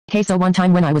Hey, so one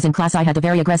time when I was in class I had a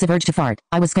very aggressive urge to fart.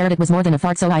 I was scared it was more than a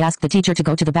fart, so I asked the teacher to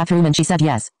go to the bathroom and she said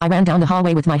yes. I ran down the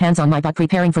hallway with my hands on my butt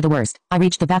preparing for the worst. I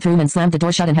reached the bathroom and slammed the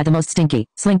door shut and had the most stinky,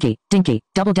 slinky, dinky,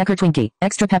 double-decker Twinkie,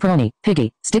 extra pepperoni,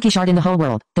 piggy, sticky shard in the whole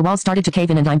world. The walls started to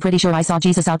cave in and I'm pretty sure I saw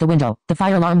Jesus out the window. The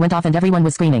fire alarm went off and everyone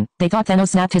was screaming. They thought Thanos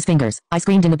snapped his fingers. I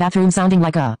screamed in the bathroom sounding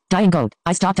like a dying goat.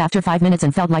 I stopped after 5 minutes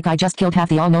and felt like I just killed half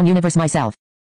the all-known universe myself.